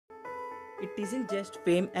It isn't just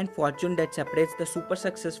fame and fortune that separates the super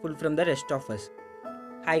successful from the rest of us.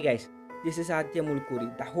 Hi guys, this is Aditya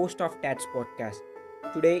Mulkuri, the host of TATS podcast.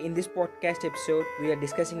 Today in this podcast episode, we are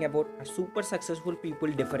discussing about a super successful people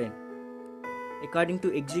different. According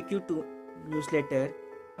to Executive newsletter,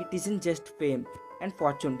 it isn't just fame and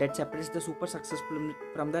fortune that separates the super successful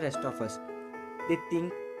from the rest of us. They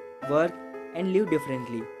think, work, and live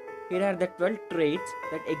differently. Here are the 12 traits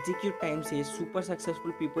that Execute Time says super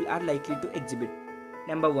successful people are likely to exhibit.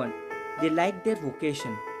 Number 1. They like their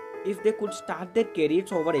vocation. If they could start their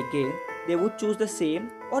careers over again, they would choose the same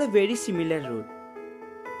or a very similar role.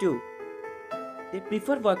 2. They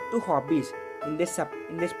prefer work to hobbies in their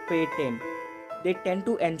spare time. They tend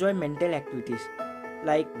to enjoy mental activities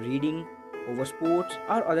like reading over sports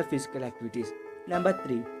or other physical activities. Number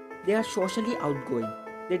 3. They are socially outgoing.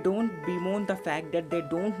 They don't bemoan the fact that they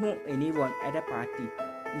don't know anyone at a party.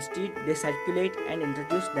 Instead, they circulate and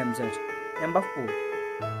introduce themselves. Number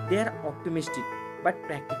 4. They are optimistic but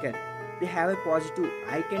practical. They have a positive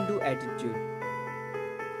I can do attitude.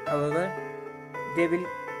 However, they will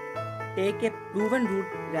take a proven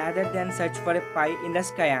route rather than search for a pie in the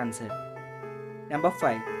sky answer. Number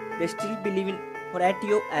 5. They still believe in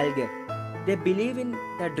Horatio Alger. They believe in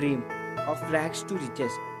the dream of rags to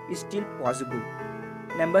riches is still possible.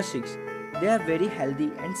 Number 6. They are very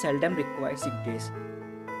healthy and seldom require sick days.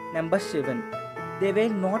 Number 7. They were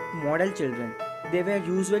not model children. They were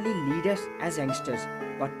usually leaders as youngsters,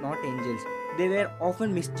 but not angels. They were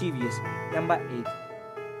often mischievous. Number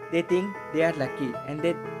 8. They think they are lucky and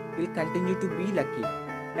they will continue to be lucky.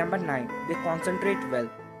 Number 9. They concentrate well,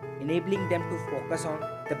 enabling them to focus on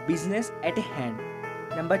the business at hand.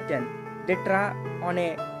 Number 10. They draw on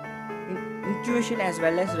a intuition as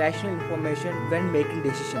well as rational information when making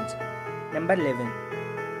decisions. Number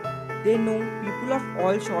 11. They know people of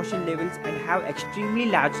all social levels and have extremely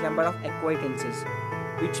large number of acquaintances,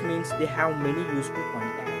 which means they have many useful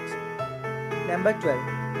contacts. Number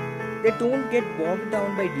 12. They don't get bogged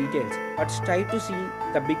down by details but strive to see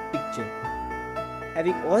the big picture.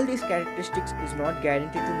 Having all these characteristics is not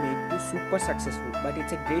guaranteed to make you super successful, but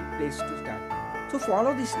it's a great place to start. So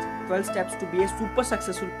follow these 12 steps to be a super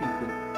successful people.